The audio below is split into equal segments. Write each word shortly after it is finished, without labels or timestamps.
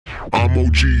I'm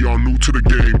OG, y'all new to the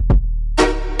game.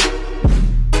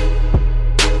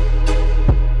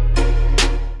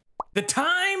 The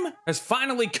time has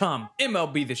finally come.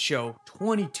 MLB The Show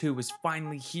 22 is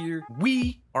finally here.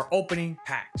 We are opening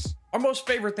packs. Our most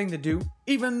favorite thing to do,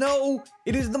 even though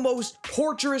it is the most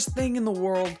torturous thing in the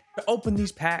world to open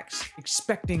these packs,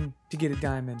 expecting to get a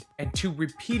diamond and to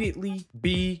repeatedly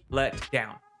be let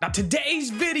down. Now,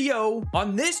 today's video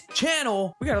on this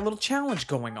channel, we got a little challenge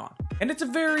going on. And it's a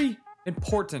very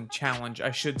important challenge,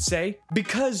 I should say,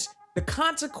 because the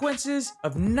consequences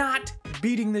of not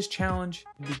beating this challenge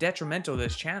can be detrimental to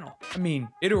this channel. I mean,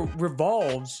 it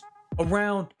revolves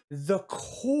around the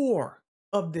core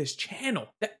of this channel,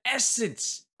 the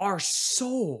essence, our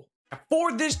soul. Now,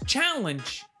 for this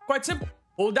challenge, quite simple,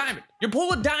 pull a diamond. You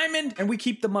pull a diamond and we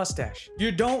keep the mustache.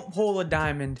 You don't pull a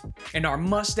diamond and our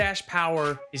mustache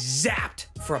power is zapped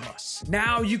from us.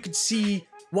 Now you can see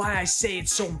why I say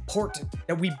it's so important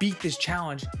that we beat this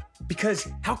challenge, because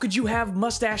how could you have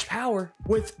mustache power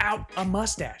without a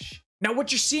mustache? Now,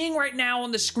 what you're seeing right now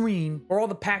on the screen are all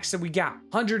the packs that we got.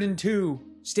 102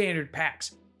 standard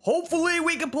packs. Hopefully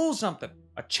we can pull something.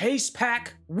 A chase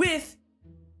pack with,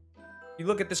 you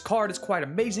look at this card, it's quite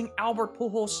amazing. Albert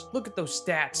Pujols, look at those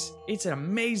stats. It's an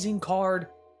amazing card.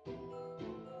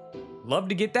 Love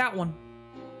to get that one.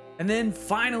 And then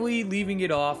finally leaving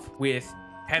it off with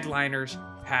headliners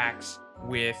packs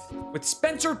with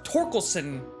Spencer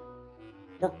Torkelson.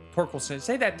 Torkelson,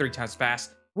 say that 3 times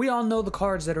fast. We all know the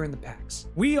cards that are in the packs.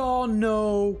 We all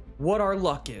know what our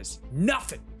luck is.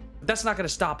 Nothing. But that's not gonna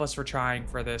stop us for trying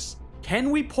for this.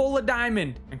 Can we pull a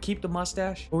diamond and keep the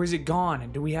mustache? Or is it gone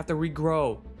and do we have to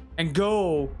regrow and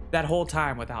go that whole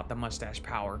time without the mustache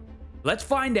power? Let's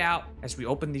find out as we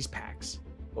open these packs.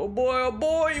 Oh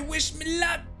boy, wish me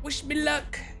luck, wish me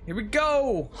luck. Here we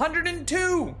go,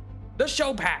 102, the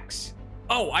show packs.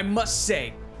 Oh, I must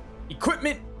say,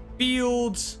 equipment,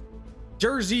 fields,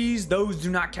 jerseys, those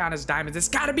do not count as diamonds. It's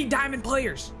gotta be diamond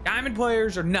players. Diamond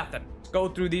players or nothing. Let's go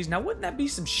through these. Now, wouldn't that be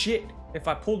some shit if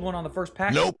I pulled one on the first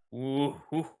pack? Nope. Ooh,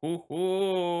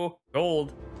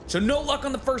 gold. So no luck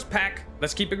on the first pack.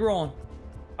 Let's keep it rolling.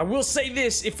 I will say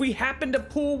this, if we happen to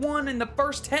pull one in the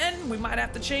first 10, we might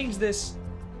have to change this.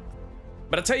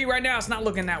 But I'll tell you right now, it's not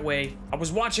looking that way. I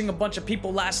was watching a bunch of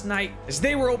people last night as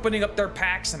they were opening up their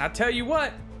packs, and I tell you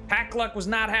what, pack luck was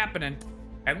not happening.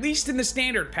 At least in the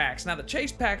standard packs. Now the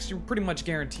chase packs, you're pretty much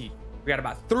guaranteed. We got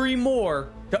about 3 more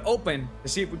to open to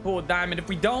see if we pull a diamond. If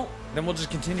we don't, then we'll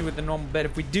just continue with the normal bet.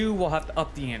 If we do, we'll have to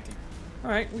up the ante.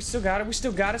 All right, we still got it. We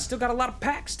still got it. Still got a lot of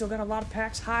packs. Still got a lot of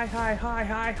packs. High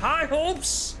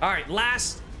hopes. All right,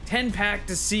 last 10 pack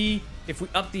to see if we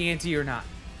up the ante or not.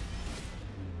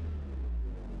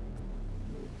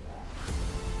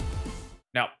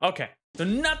 No, okay. So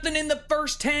nothing in the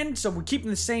first 10, so we're keeping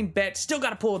the same bet. Still got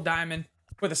to pull a diamond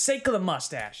for the sake of the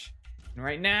mustache. And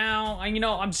right now, you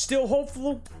know, I'm still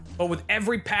hopeful, but with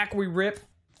every pack we rip,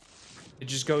 it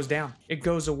just goes down. It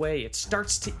goes away. It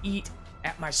starts to eat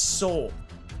at my soul.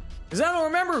 Because I don't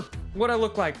remember what I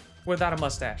look like without a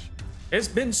mustache. It's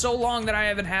been so long that I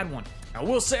haven't had one. I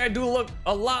will say I do look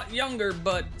a lot younger,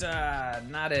 but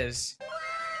not as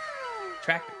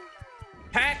attractive.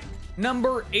 Pack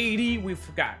number 80,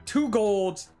 we've got 2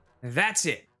 golds. That's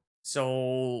it.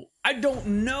 So I don't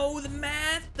know the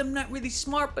math. I'm not really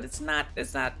smart, but that's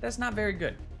not very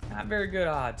good. Not very good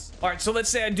odds. All right, so let's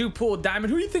say I do pull a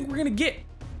diamond. Who do you think we're gonna get?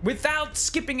 Without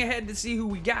skipping ahead to see who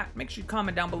we got, make sure you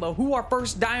comment down below who our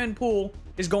first diamond pull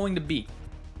is going to be.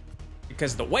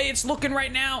 Because the way it's looking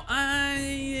right now,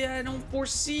 I don't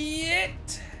foresee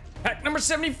it. Pack number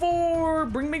 74,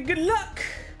 bring me good luck.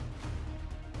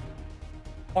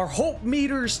 Our hope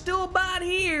meter is still about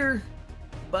here,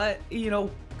 but you know,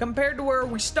 compared to where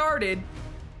we started,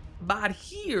 about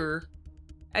here,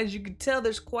 as you can tell,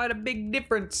 there's quite a big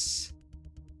difference,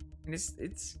 and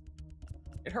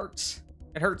it hurts.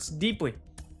 It hurts deeply.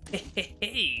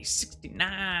 Hey,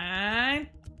 69,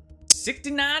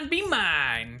 69, be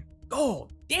mine. Oh,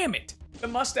 damn it! The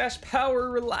mustache power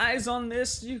relies on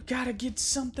this. You gotta get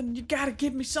something. You gotta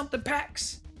give me something,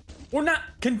 packs, or not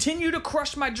continue to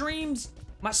crush my dreams.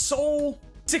 My soul.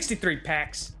 63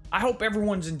 packs. I hope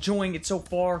everyone's enjoying it so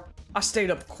far. I stayed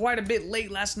up quite a bit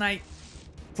late last night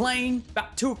playing,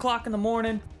 about 2 o'clock in the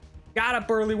morning. Got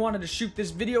up early, wanted to shoot this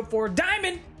video for a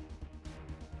diamond.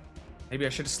 Maybe I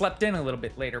should have slept in a little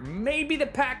bit later. Maybe the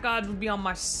pack odds would be on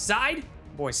my side.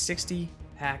 Boy, 60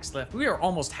 packs left. We are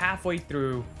almost halfway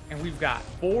through and we've got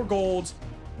 4 golds,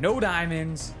 no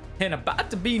diamonds, and about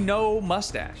to be no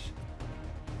mustache.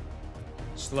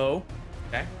 Slow,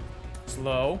 okay.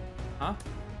 Slow, huh?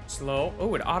 Slow.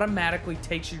 Oh, it automatically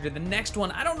takes you to the next one.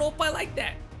 I don't know if I like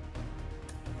that.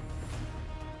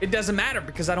 it doesn't matter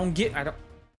because I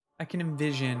can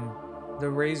envision the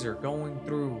razor going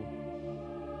through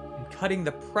and cutting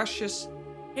the precious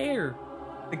hair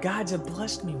the gods have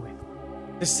blessed me with.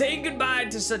 To say goodbye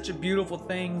to such a beautiful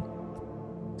thing,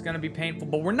 it's gonna be painful,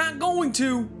 but we're not going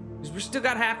to, because we still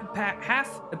got half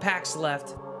the packs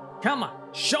left. Come on,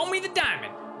 show me the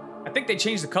diamond. I think they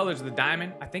changed the colors of the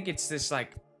diamond. I think it's this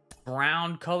like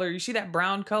brown color. You see that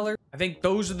brown color? I think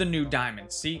those are the new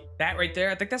diamonds. See that right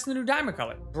there? I think that's the new diamond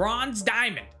color. Bronze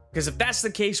diamond. Because if that's the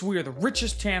case, we are the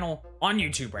richest channel on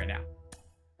YouTube right now.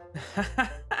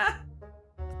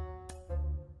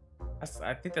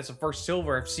 I think that's the first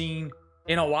silver I've seen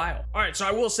in a while. All right, so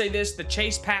I will say this, the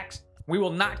chase packs, we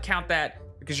will not count that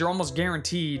because you're almost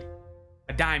guaranteed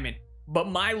a diamond. But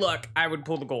my luck, I would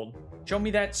pull the gold. Show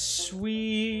me that sweet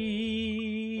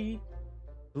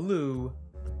blue.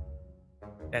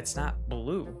 That's not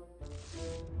blue.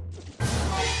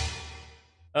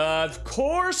 Of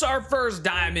course our first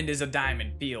diamond is a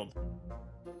diamond field.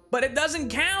 But it doesn't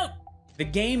count. The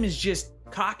game is just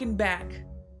cocking back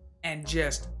and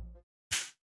just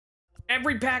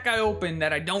every pack I open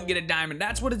that I don't get a diamond,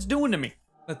 that's what it's doing to me.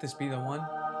 Let this be the one,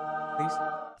 please.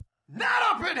 Not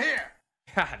up in here!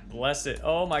 God bless it.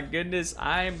 Oh my goodness,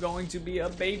 I am going to be a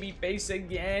baby face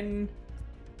again.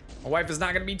 My wife is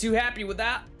not gonna be too happy with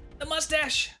that. The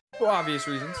mustache, for obvious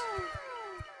reasons.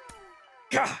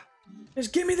 God,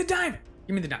 just give me the diamond.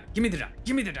 Give me the diamond, give me the diamond,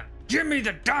 give me the diamond, give me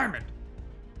the diamond.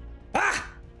 Ah!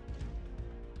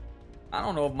 I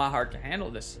don't know if my heart can handle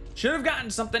this. Should have gotten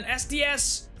something,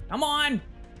 SDS. Come on.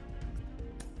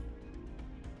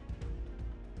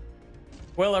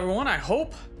 Well, everyone, I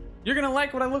hope you're gonna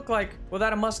like what I look like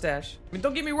without a mustache. I mean,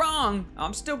 don't get me wrong,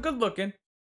 I'm still good looking.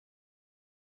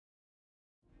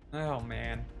 Oh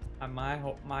man, my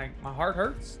heart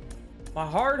hurts. My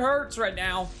heart hurts right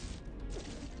now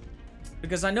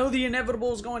because I know the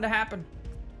inevitable is going to happen.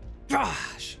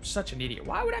 Gosh, I'm such an idiot.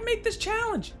 Why would I make this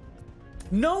challenge?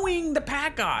 Knowing the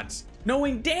pack odds,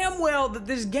 knowing damn well that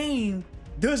this game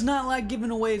does not like giving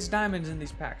away its diamonds in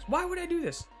these packs. Why would I do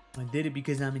this? I did it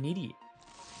because I'm an idiot.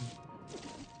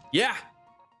 Yeah,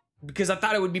 because I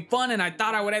thought it would be fun and I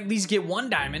thought I would at least get one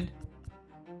diamond.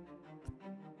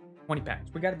 20 packs.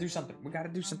 We gotta do something. We gotta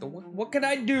do something. What could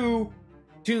I do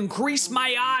to increase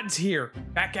my odds here?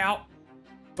 Back out.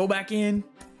 Go back in.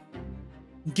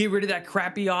 Get rid of that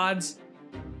crappy odds.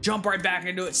 Jump right back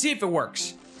into it. See if it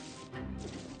works.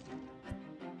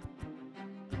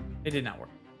 It did not work.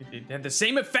 It had the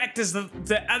same effect as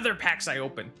the other packs I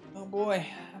opened. Oh boy,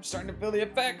 I'm starting to feel the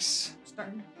effects.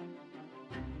 Starting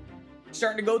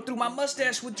to go through my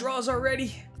mustache withdrawals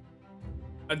already.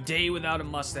 A day without a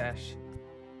mustache.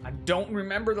 I don't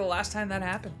remember the last time that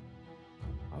happened.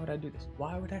 Why would I do this?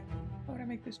 Why would I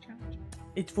make this challenge?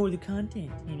 It's for the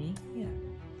content, Timmy. Yeah.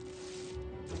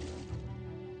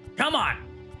 Come on!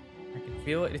 I can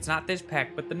feel it. It's not this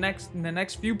pack, but the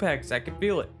next few packs, I can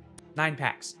feel it. 9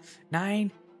 packs.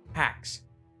 9 packs.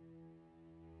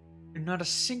 There's not a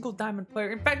single diamond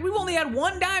player. In fact, we've only had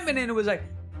 1 diamond and it was like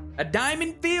a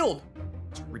diamond field.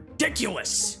 It's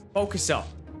ridiculous. Focus up.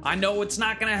 I know it's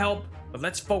not gonna help, but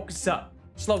let's focus up.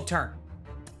 Slow turn.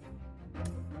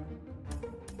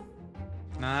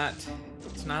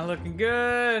 It's not looking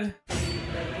good.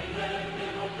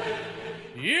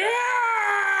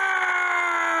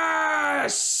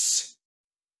 Yes!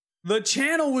 The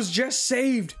channel was just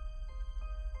saved.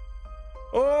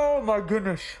 Oh my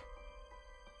goodness.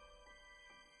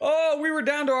 Oh, we were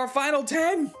down to our final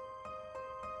 10.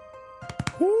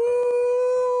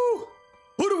 Woo!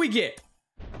 Who do we get?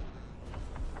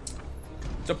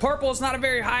 So purple is not a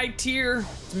very high tier.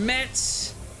 It's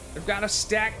Mets. They've got a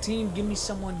stacked team. Give me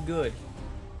someone good.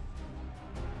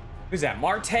 Who's that?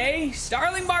 Marte?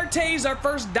 Starling Marte is our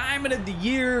first diamond of the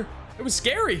year. It was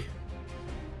scary.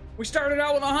 We started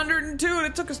out with 102 and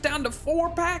it took us down to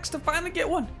 4 packs to finally get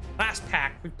one. Last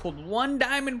pack, we pulled 1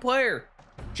 diamond player.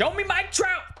 Show me Mike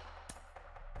Trout.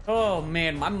 Oh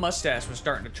man, my mustache was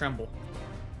starting to tremble.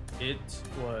 It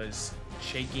was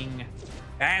shaking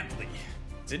badly.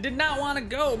 It did not want to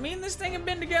go. Me and this thing have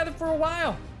been together for a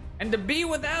while. And to be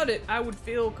without it, I would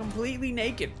feel completely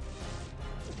naked.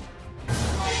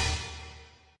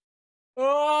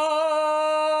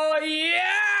 Oh,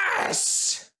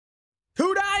 yes!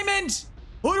 2 diamonds!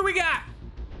 Who do we got?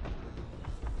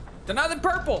 It's another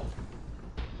purple.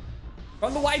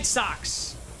 From the White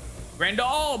Sox.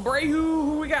 Grandal, Brehu,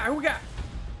 who we got? Who we got?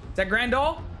 Is that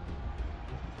Grandal?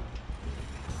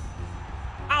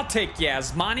 I'll take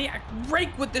Yasmani. I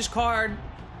rake with this card.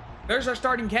 There's our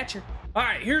starting catcher. All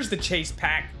right, here's the chase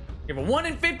pack. You have a 1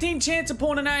 in 15 chance of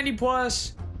pulling a 90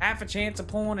 plus, half a chance of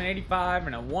pulling an 85,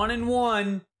 and a 1 in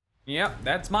 1 Yep,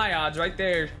 that's my odds right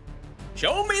there.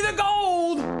 Show me the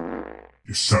gold!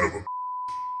 You son of a...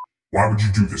 Why would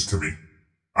you do this to me?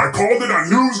 I called it. I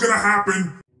knew it was gonna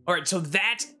happen. All right, so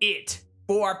that's it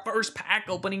for our first pack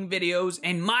opening videos.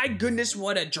 And my goodness,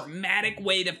 what a dramatic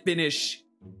way to finish.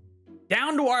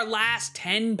 Down to our last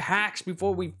 10 packs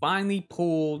before we finally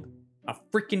pulled a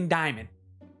freaking diamond.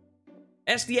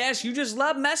 SDS, you just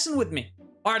love messing with me.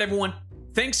 All right, everyone.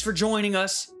 Thanks for joining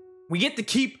us. We get to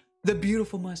keep the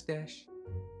beautiful mustache.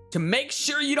 To make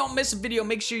sure you don't miss a video,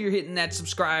 make sure you're hitting that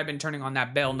subscribe and turning on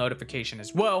that bell notification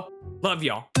as well. Love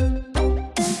y'all.